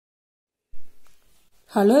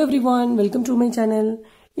Hello everyone, welcome to my channel.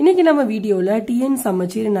 இன்னைக்கு நம்ம வீடியோல TN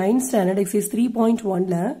Samacheer 9th standard exercise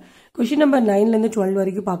 3.1ல question number 9ல இருந்து 12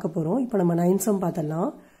 வரைக்கும் பார்க்க போறோம். இப்போ நம்ம 9 sum பார்த்தலாம்.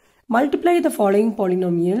 Multiply the following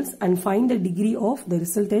polynomials and find the degree of the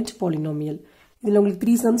resultant polynomial. இதுல உங்களுக்கு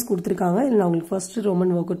 3 sums கொடுத்திருக்காங்க. இதுல நான் உங்களுக்கு first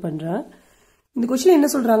Roman work out பண்றேன். இந்த question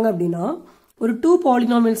என்ன சொல்றாங்க அப்படினா ஒரு 2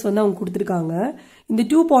 polynomials வந்து அவங்க கொடுத்திருக்காங்க. இந்த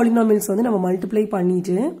 2 polynomials வந்து நம்ம multiply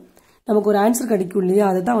பண்ணிட்டு நமக்கு ஒரு ஆன்சர் கிடைக்கும் இல்லையா,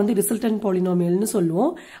 அதை தான் வந்து ரிசல்டன்ட் பாலினாமியல்னு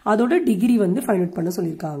சொல்லுவோம். அதோட டிகிரி வந்து ஃபைண்ட் அவுட் பண்ண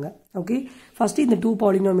சொல்லியிருக்காங்க. ஓகே, ஃபர்ஸ்ட் இந்த 2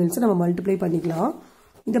 பாலினாமியல்ஸ் நம்ம மல்டிப்ளை பண்ணிக்கலாம்.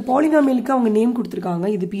 இந்த பாலினாமியலுக்கு அவங்க நேம் கொடுத்துருக்காங்க.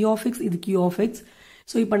 இது p of x, இது q of x.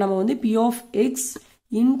 ஸோ இப்போ நம்ம வந்து p of x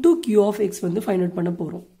into q of x வந்து ஃபைண்ட் அவுட் பண்ண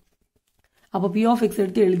போறோம். அப்போ p of x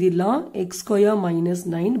எடுத்து எழுதிடலாம். x square minus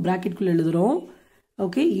 9 பிராக்கெட்குள்ள எழுதுறோம்.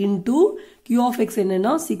 Okay, into q of x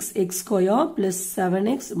என்னன்னா 6x square plus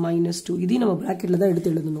 7x minus 2. இதையும் நம்ம பிராக்கெட்ல தான்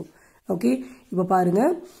எடுத்து எழுதணும். ஓகே, இப்போ பாருங்க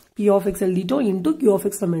p of x எழுதிட்டோம், into q of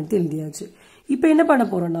x நம்ம எடுத்து எழுதியாச்சு. இப்போ என்ன பண்ண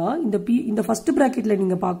போறோம்னா இந்த ஃபர்ஸ்ட் பிராக்கெட்ல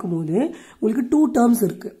நீங்க பார்க்கும்போது உங்களுக்கு 2 டேர்ம்ஸ்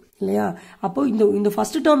இருக்கு இல்லையா. அப்போ இந்த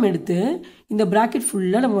ஃபர்ஸ்ட் டேர்ம் எடுத்து இந்த பிராக்கெட்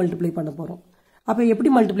ஃபுல்லா நம்ம மல்டிப்ளை பண்ண போறோம். அப்போ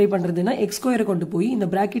எப்படி மல்டிப்ளை பண்றதுன்னா x ஸ்கொயரை கொண்டு போய் இந்த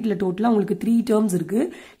பிராக்கெட்ல டோட்டலா உங்களுக்கு 3 டேர்ம்ஸ் இருக்கு.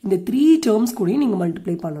 இந்த 3 டேர்ம்ஸ் கூட நீங்க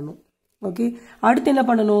மல்டிப்ளை பண்ணணும். ஓகே, அடுத்து என்ன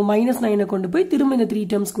பண்ணணும், -9 கொண்டு போய் திரும்ப இந்த 3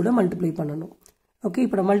 டேர்ம்ஸ் கூட மல்டிப்ளை பண்ணணும். ஓகே,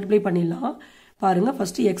 இப்போ நான் மல்டிப்ளை பண்ணிடலாம். பாருங்க,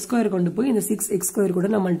 ஃபர்ஸ்ட் x ஸ்கொயர் கொண்டு போய் இந்த 6x ஸ்கொயர் கூட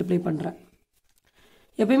நான் மல்டிப்ளை பண்றேன்.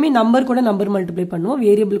 எப்பயுமே நம்பர் கூட நம்பர் மல்டிப்ளை பண்ணுவோம்,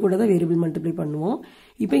 வேரியபிள் கூட தான் வேரியபிள் மல்டிப்ளை பண்ணுவோம்.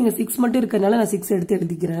 இப்போ இங்க 6 மட்டும் இருக்கறனால நான் 6 எடுத்து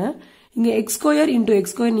எழுதிக்கிறேன். இங்க x square into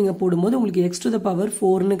x square நீங்க போடும்போது உங்களுக்கு x to the power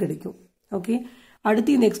 4ன்னு கிடைக்கும். ஓகே,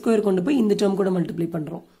 அடுத்து இந்த x ஸ்கொயர் கொண்டு போய் இந்த டேர்ம் கூட மல்டிப்ளை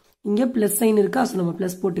பண்றோம். இங்க பிளஸ் சைன் இருக்கா, சோ நம்ம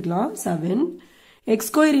பிளஸ் போட்டுக்கலாம். 7 x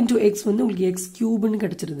ஸ்கொயர் into x வந்து உங்களுக்கு x கியூப்னு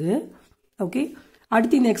கிடைச்சிருது. ஓகே,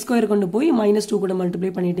 அடுத்து இந்த x ஸ்கொயர் கொண்டு போய் -2 கூட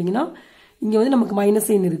மல்டிப்ளை பண்ணிட்டீங்கன்னா இங்க வந்து நமக்கு மைனஸ்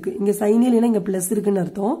சைன் இருக்கு. இங்க சைன் இல்லைன்னா இங்க பிளஸ் இருக்குன்னு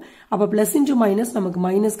அர்த்தம். அப்ப பிளஸ் இன்டு மைனஸ் நமக்கு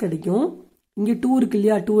மைனஸ் கிடைக்கும். இங்க 2 இருக்கு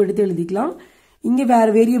இல்லையா, 2 எடுத்து எழுதிக்கலாம். இங்க வேற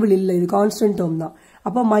வேரியபிள் இல்லை, இது கான்ஸ்டன்ட் டேர்ம் தான்.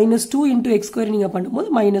 அப்ப -2 into x ஸ்கொயர் நீங்க பண்ணும்போது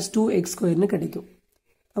 -2x ஸ்கொயர்னு கிடைக்கும்.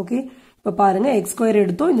 ஓகே, இப்ப பாருங்க x ஸ்கொயர்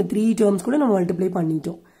எடுத்தோம், இந்த 3 டேர்ம்ஸ் கூட நம்ம மல்டிப்ளை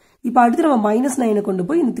பண்ணிட்டோம். இப்ப அடுத்து நம்ம -9 கொண்டு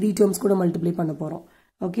போய் இந்த 3 டேர்ம்ஸ் கூட மல்டிப்ளை பண்ண போறோம்.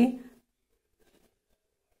 ஓகே,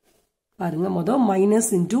 பாருங்க, மொதல்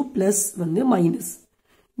மைனஸ் இன்டு பிளஸ் வந்து மைனஸ்.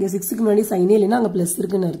 இங்க 6க்கு முன்னாடி சைனே இல்லைன்னா அங்க பிளஸ்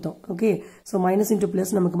இருக்குன்னு அர்த்தம். Okay, so minus into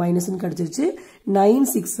plus நமக்கு மைனஸ் கிடைச்சிருச்சு. 9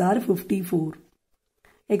 6 are 54.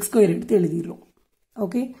 x ஸ்கொயர் எடுத்து எழுதிடுறோம்.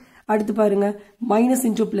 ஓகே, அடுத்து பாருங்க, மைனஸ்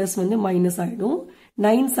இன்டு பிளஸ் வந்து மைனஸ் ஆயிடும்.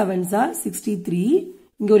 9 7s are 63.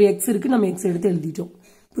 இங்க ஒரு x இருக்கு, நம்ம x எடுத்து எழுதிட்டோம்.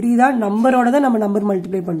 புரியுதா, நம்பரோட தான் நம்ம நம்பர்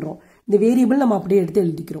மல்டிப்ளை பண்றோம். இந்த வேரியபிள் நம்ம அப்படியே எடுத்து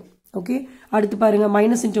எழுதிக்கிறோம். ஓகே, அடுத்து பாருங்க,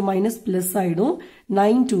 மைனஸ் இன்டு மைனஸ் பிளஸ் ஆயிடும்.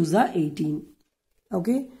 9 2s are 18.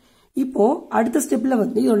 ஓகே, இப்போ அடுத்த ஸ்டெப்ல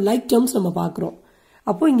வந்து இதோட லைக் டேர்ம்ஸ் நம்ம பாக்குறோம்.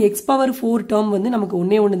 அப்போ இங்க x பவர் 4 டேர்ம் வந்து நமக்கு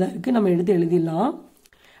ஒன்னே ஒண்ணுதான் இருக்கு, நம்ம எடுத்து எழுதிடலாம்.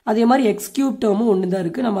 அதே மாதிரி x கியூப் டேர்மும் ஒண்ணுதான்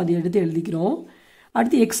இருக்கு, நம்ம அதை எடுத்து எழுதிக்கிறோம்.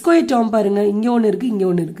 அடுத்து x ஸ்கொயர் டேர்ம் பாருங்க, இங்க ஒண்ணு இருக்கு, இங்க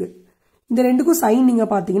ஒண்ணு இருக்கு. இந்த ரெண்டுக்கும் சைன் நீங்க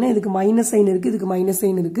பாத்தீங்கன்னா இதுக்கு மைனஸ் சைன் இருக்கு, இதுக்கு மைனஸ்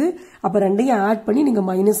சைன் இருக்கு. அப்ப ரெண்டையும் ஆட் பண்ணி நீங்க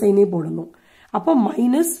மைனஸ் சைனே போடணும். அப்போ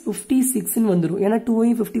 -56ன்னு வந்துரும். ஏன்னா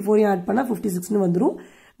 2ஐயும் 54ஐயும் ஆட் பண்ணா 56ன்னு வந்துரும்.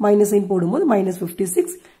 மைனஸ் சைன் போடும்போது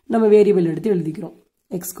 -56 நம்ம வேரியபிள் எடுத்து எழுதிக்கிறோம்,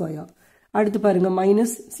 x ஸ்கொயர். அடுத்து பாருங்க,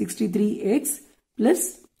 -63x plus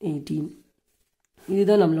 18.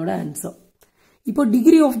 இதுதான் நம்மளோட ஆன்சர். இப்போ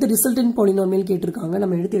degree of the resultant polynomial கேட்டிருக்காங்க,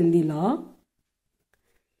 நம்ம எடுத்து எழுதிடலாம்.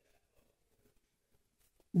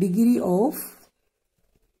 Degree of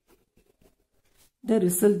the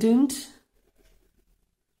resultant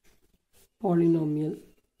polynomial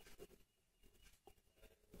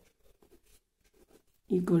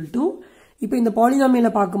equal to, இப்போ இந்த பாலினாமியல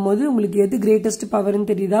பார்க்கும்போது உங்களுக்கு எது கிரேட்டஸ்ட் பவர்னு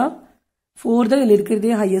தெரியுதா, 4 தான் இதுல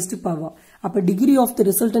இருக்கிறதே ஹையஸ்ட் பவர். அப்ப degree of the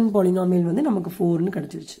resultant polynomial வந்து நமக்கு 4ன்னு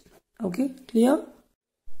கிடைச்சிருச்சு. Okay, clear.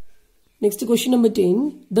 Next question number 10.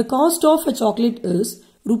 The cost of a chocolate is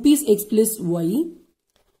 ₹x plus y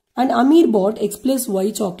and Amir bought x plus y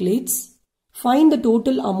chocolates. Find the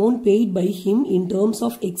total amount paid by him in terms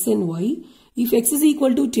of x and y. If x is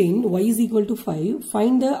equal to 10, y is equal to 5,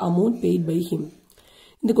 find the amount paid by him.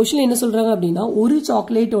 இந்த question என்ன சொல்றாங்க அப்படின்னா, ஒரு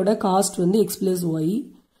சாக்லேட்டோட cost வந்து x plus y.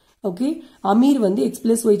 Okay, Amir வந்து x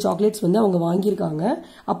plus y chocolates வந்து அவங்க வாங்கியிருக்காங்க.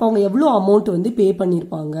 அப்ப அவங்க எவ்வளவு அமௌண்ட் வந்து பே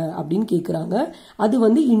பண்ணிருப்பாங்க அப்படின்னு கேக்குறாங்க. அது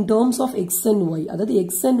வந்து in terms of x and y, அதாவது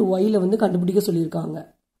x and y ல வந்து கண்டுபிடிக்க சொல்லியிருக்காங்க.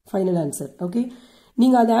 Final answer. ஓகே,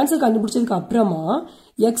 நீங்க அந்த ஆன்சர் கண்டுபிடிச்சதுக்கு அப்புறமா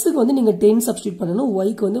எக்ஸுக்கு வந்து நீங்க 10 சப்ஸ்டியூட் பண்ணணும்,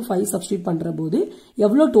 ஒய்க்கு வந்து 5 சப்ஸ்டியூட் பண்ற போது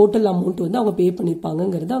எவ்வளவு டோட்டல் அமௌண்ட் வந்து அவங்க பே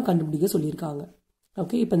பண்ணிருப்பாங்கிறத கண்டுபிடிக்க சொல்லியிருக்காங்க.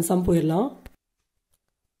 ஓகே, இப்போ இந்த சம் போயிடலாம்.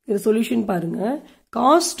 இது சொல்யூஷன் பாருங்க.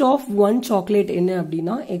 காஸ்ட் ஆஃப் 1 சாக்லேட் என்ன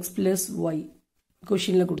அப்படின்னா x plus y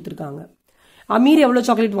கொஸ்டின்ல கொடுத்துருக்காங்க. அமீர் எவ்வளவு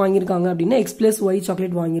சாக்லேட் வாங்கியிருக்காங்க அப்படின்னா x plus y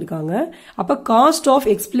சாக்லேட் வாங்கியிருக்காங்க. அப்ப cost of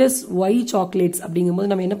x plus y chocolates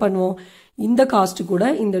அப்படிங்கும்போது நம்ம என்ன பண்ணுவோம், இந்த காஸ்ட் கூட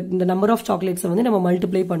இந்த நம்பர் ஆஃப் சாக்லேட்ஸை வந்து நம்ம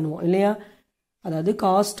மல்டிப்ளை பண்ணுவோம் இல்லையா. அதாவது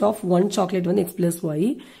காஸ்ட் ஆஃப் ஒன் சாக்லேட் வந்து x plus y.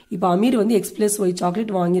 இப்போ அமீர் வந்து x plus y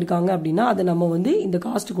சாக்லேட் வாங்கியிருக்காங்க அப்படின்னா அதை நம்ம வந்து இந்த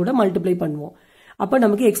காஸ்ட் கூட மல்டிப்ளை பண்ணுவோம். அப்ப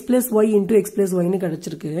நமக்கு x plus y into x plus y ன்னு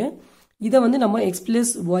கிடைச்சிருக்கு. இதை வந்து நம்ம x plus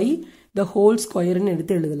y the whole squareன்னு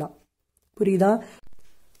எடுத்து எழுதலாம். புரியுதா?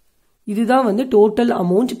 இதுதான் வந்து total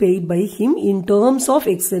amount paid by him in terms of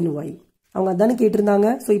x and y. அவங்க அதானே கேட்டிருந்தாங்க.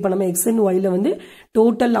 ஸோ இப்போ நம்ம x and y ல வந்து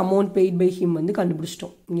total amount paid by him வந்து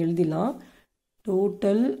கண்டுபிடிச்சிட்டோம். இங்க எழுதிடலாம்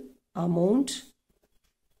total amount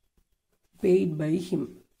paid by him.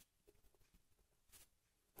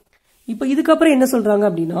 இப்போ இதுக்கப்புறம் என்ன சொல்றாங்க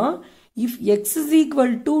அப்படின்னா, if x is equal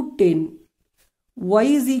to 10 y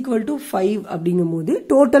is equal to 5 அப்படிங்கும்போது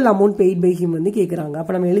total amount paid by him வந்து கேட்குறாங்க.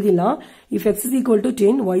 அப்போ நம்ம எழுதிடலாம் if x is equal to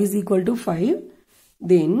 10 y is equal to 5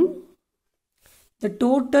 then the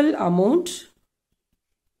total amount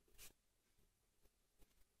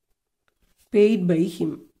paid by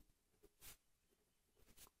him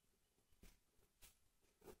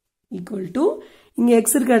equal to இங்க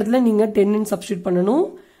x இருக்க இடத்துல நீங்க 10 ன்னு சப்ஸ்டிட்யூட் பண்ணணும்,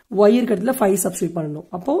 y இருக்க இடத்துல 5 சப்ஸ்டிட்யூட் பண்ணணும்.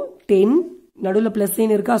 அப்போ 10 நடுவில் பிளஸ்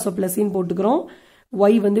சைன் இருக்கா, ஸோ பிளஸ் சைன் போட்டுக்கிறோம்,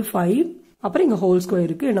 y வந்து 5, அப்புறம் இங்க ஹோல்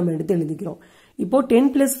ஸ்கொயருக்கு நம்ம எடுத்து எழுதிக்கிறோம். இப்போ 10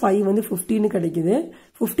 plus 5 வந்து 15 கிடைக்குது.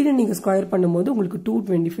 15 நீங்க ஸ்கொயர் பண்ணும்போது உங்களுக்கு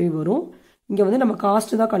 225 வரும். இங்க வந்து நம்ம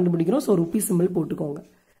காஸ்ட் தான் கண்டுபிடிக்கிறோம், ஸோ ருபீஸ் சிம்பிள் போட்டுக்கோங்க.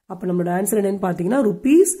 அப்போ நம்மளோட ஆன்சர் என்னன்னு பார்த்தீங்கன்னா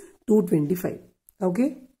rupees 225. Okay.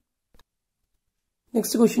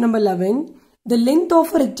 Next question number 11. The length of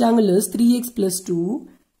a rectangle is 3x plus 2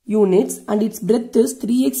 units and its breadth is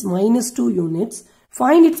 3x minus 2 units.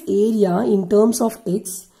 Find its area in terms of x.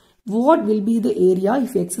 What will be the area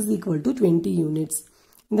if x is equal to 20 units?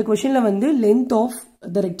 இந்த கொஸ்டின்ல வந்து length of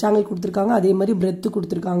the rectangle கொடுத்திருக்காங்க, அதே மாதிரி breadth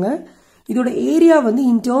கொடுத்திருக்காங்க. இதோட area வந்து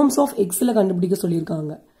in terms of xல கண்டுபிடிக்க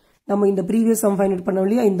சொல்லியிருக்காங்க. நம்ம இந்த ப்ரீவியஸ் சம் ஃபைண்ட் அவுட் பண்ணோம்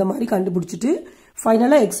இல்லையா, இந்த மாதிரி கண்டுபிடிச்சிட்டு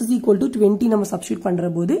ஃபைனலா x is equal to 20 நம்ம சப்ஸ்டிட்யூட்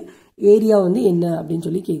பண்ற போது ஏரியா வந்து என்ன அப்படின்னு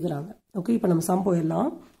சொல்லி கேட்குறாங்க. ஓகே, இப்போ நம்ம சம் போயிடலாம்.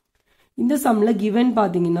 இந்த சம்ல கிவன்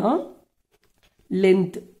பாத்தீங்கன்னா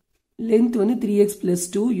லென்த் வந்து 3x plus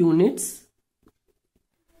 2 units,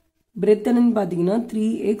 breadth என்னன்னு பாத்தீங்கன்னா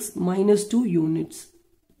 3x minus 2 units.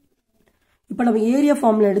 இப்போ நம்ம ஏரியா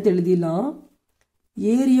ஃபார்முலா எடுத்து எழுதிடலாம்.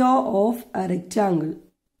 Area of a rectangle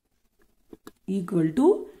equal to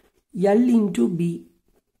L into B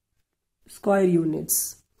square units.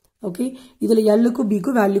 Okay, இதுல Lக்கு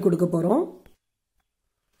Bக்கு வேல்யூ கொடுக்க போறோம்.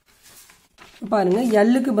 பாருங்க,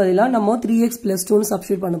 Lக்கு பதிலா நம்ம 3x plus 2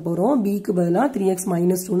 சப்ஸ்டிட்யூட் பண்ண போறோம், Bக்கு பதிலா 3x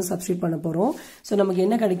minus 2 சப்ஸ்டிட்யூட் பண்ண போறோம். சோ நமக்கு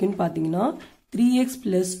என்ன கிடைக்கும்னு பாத்தீங்கன்னா 3x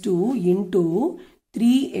plus 2 into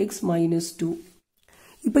 3x minus 2.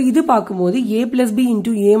 இப்போ இது பார்க்கும்போது a plus b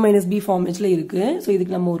into a minus b ஃபார்மேட்ல இருக்கு. சோ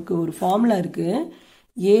இதுக்கு நம்ம ஒரு ஃபார்முலா இருக்கு,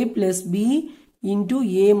 a plus b into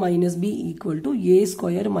a minus b equal to a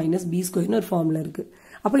square minus b square னு ஒரு ஃபார்முலா இருக்கு.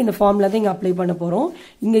 அப்ப இந்த ஃபார்முலா தான் இங்க அப்ளை பண்ண போறோம்.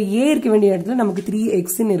 இங்க a இருக்க வேண்டிய இடத்துல நமக்கு 3x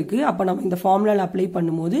ன்னு இருக்கு. அப்ப நம்ம இந்த ஃபார்முலால அப்ளை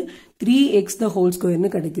பண்ணும்போது 3x the whole square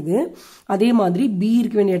னு கிடைக்குது. அதே மாதிரி b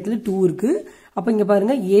இருக்க வேண்டிய இடத்துல 2 இருக்கு. அப்ப இங்க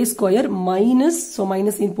பாருங்க a square minus, so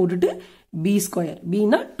minus in போட்டுட்டு b square, b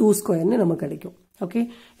னா 2 square னு நமக்கு கிடைக்கும். ஓகே,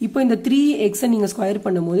 இப்போ இந்த 3x நீங்க ஸ்கொயர்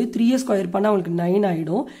பண்ணும்போது 3 ஸ்கொயர் பண்ணா உங்களுக்கு 9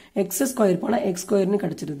 ஆயிடும், x ஸ்கொயர் பண்ணா x ஸ்கொயர்னு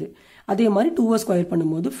கிடைச்சிருது. அதே மாதிரி 2 ஸ்கொயர்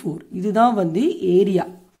பண்ணும்போது 4. இதுதான் வந்து ஏரியா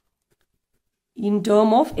in term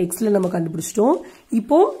of xல நம்ம கண்டுபிடிச்சிட்டோம்.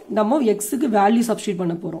 இப்போ நம்ம xக்கு வேல்யூ சப்ஸ்டிட்யூட்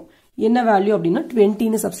பண்ண போறோம். என்ன வேல்யூ அப்படின்னா 20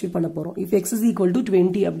 னு சப்ஸ்டிட்யூட் பண்ண போறோம். if x is equal to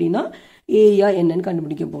 20 அப்படின்னா ஏரியா என்னன்னு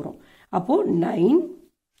கண்டுபிடிக்க போறோம். அப்போ 9,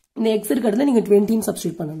 இந்த x இருக்கிறதுல நீங்க 20 னு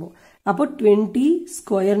சப்ஸ்டிட்யூட் பண்ணணும். அப்போ 20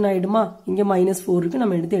 ஸ்கொயர் ஆயிடுமா, இங்க -4 இருக்கு,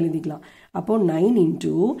 நம்ம எடுத்து எழுதிக்கலாம். அப்போ 9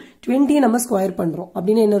 into 20 நம்ம ஸ்கொயர் பண்றோம்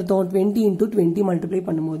அப்படின்னா என்ன அர்த்தம், 20 into 20 மல்டிப்ளை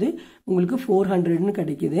பண்ணும்போது உங்களுக்கு 400 னு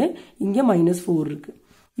கிடைக்குது, இங்க -4 இருக்கு.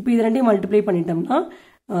 இப்போ இது ரெண்டையும் மல்டிப்ளை பண்ணிட்டோம்னா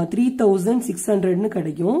 3600 னு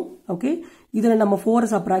கிடைக்கும். ஓகே, இதுல நம்ம 4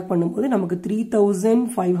 சப்ட்ராக்ட் பண்ணும்போது நமக்கு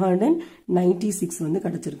 3596 வந்து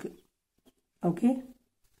கிடைச்சிருக்கு. ஓகே,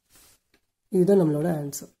 இதுதான் நம்மளோட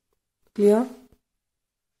answer. Clear?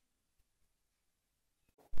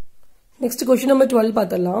 Next question number 12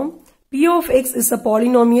 பார்த்தலாம். P of x is a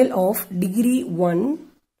polynomial of degree 1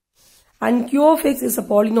 and Q of x is a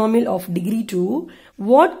polynomial of degree 2.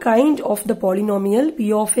 What kind of the polynomial P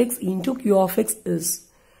of x into Q of x is?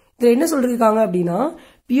 இதுல என்ன சொல்லிருக்காங்க அப்படின்னா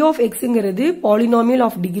P of xங்கிறது polynomial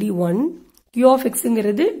of degree 1, Q of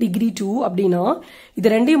xங்கிறது degree 2 அப்படின்னா இது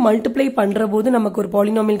ரெண்டையும் multiply பண்ற போது நமக்கு ஒரு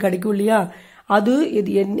polynomial கிடைக்கும் இல்லையா, அது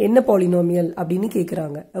என்ன polynomial அப்படின்னு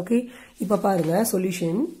கேக்குறாங்க. ஓகே, இப்ப பாருங்க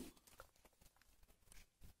சொல்யூஷன்.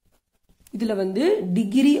 இதுல வந்து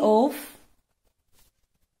degree of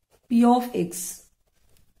p of x.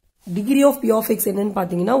 Degree of p of x என்னன்னு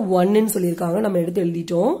பாத்தீங்கன்னா 1 ன்னு சொல்லிருக்காங்க. நம்ம எடுத்து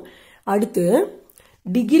எழுதிட்டோம். அடுத்து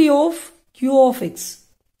degree of q of x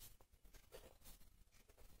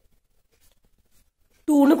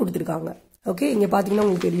 2 ன்னு கொடுத்திருக்காங்க. ஓகே, இங்க பாத்தீங்கன்னா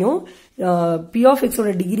உங்களுக்கு தெரியும் p of x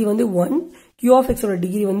ஓட டிகிரி வந்து 1, q of x ஓட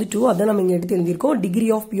டிகிரி வந்து 2. அதான் நம்ம இங்க எடுத்து எழுதியிருக்கோம். Degree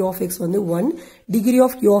of p of x வந்து 1, degree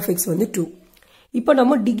of q of x வந்து 2. இப்போ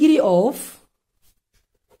நம்ம degree of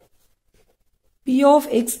p of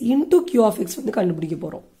x into q of x வந்து கண்டுபிடிக்க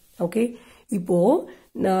போறோம். ஓகே,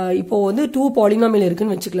 இப்போ வந்து 2 பாலினாமியல்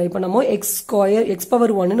இருக்குன்னு வச்சுக்கலாம். இப்போ நம்ம x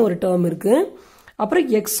பவர் 1 ன்னு ஒரு டேர்ம் இருக்கு, அப்புறம்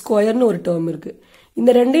x ஸ்கொயர்னு ஒரு டேர்ம் இருக்கு.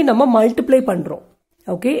 இந்த ரெண்டையும் நம்ம மல்டிப்ளை பண்றோம்.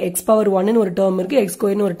 ஓகே, x பவர் 1 ன்னு ஒரு டேர்ம் இருக்கு, x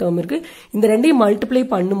ஸ்கொயர்னு ஒரு டேர்ம் இருக்கு. இந்த ரெண்டையும் மல்டிப்ளை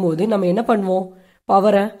பண்ணும்போது நம்ம என்ன பண்ணுவோம்?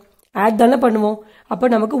 பவரை ஆட் தானே பண்ணுவோம். அப்ப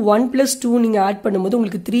நமக்கு 1 plus 2 நீங்க ஆட் பண்ணும்போது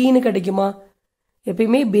உங்களுக்கு 3 ன்னு கிடைக்குமா?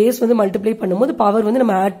 எப்பயுமே பேஸ் வந்து மல்டிப்ளை பண்ணும்போது பவர் வந்து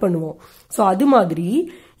நம்ம ஆட் பண்ணுவோம். சோ அது மாதிரி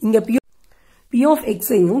இங்க p of x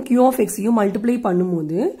ஐயும் q of x ஐயும் மல்டிப்ளை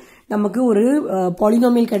பண்ணும்போது நமக்கு ஒரு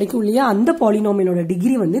பாலினாமியல் கிடைக்கும் இல்லையா? அந்த பாலினாமியலோட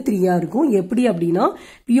டிகிரி வந்து 3 இருக்கும். எப்படி அப்படின்னா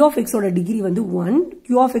p of x ஓட டிகிரி வந்து 1,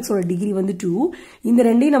 q of x ஓட டிகிரி வந்து 2. இந்த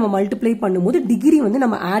ரெண்டையும் நம்ம மல்டிப்ளை பண்ணும்போது டிகிரி வந்து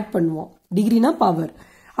நம்ம ஆட் பண்ணுவோம். டிகிரினா பவர்.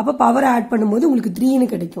 அப்ப பவர் ஆட் பண்ணும்போது உங்களுக்கு 3 ன்னு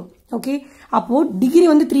கிடைக்கும். ஓகே, அப்போ டிகிரி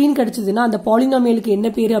வந்து 3 ன்னு கிடைச்சதுன்னா அந்த பாலினாமியலுக்கு என்ன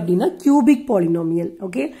பேரு அப்படின்னா கியூபிக் பாலினாமியல்.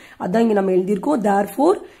 ஓகே, அதான் இங்க நம்ம எழுதியிருக்கோம்.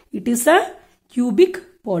 therefore it is a cubic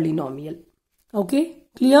polynomial. Okay,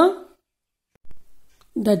 clear?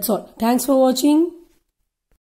 That's all. Thanks for watching.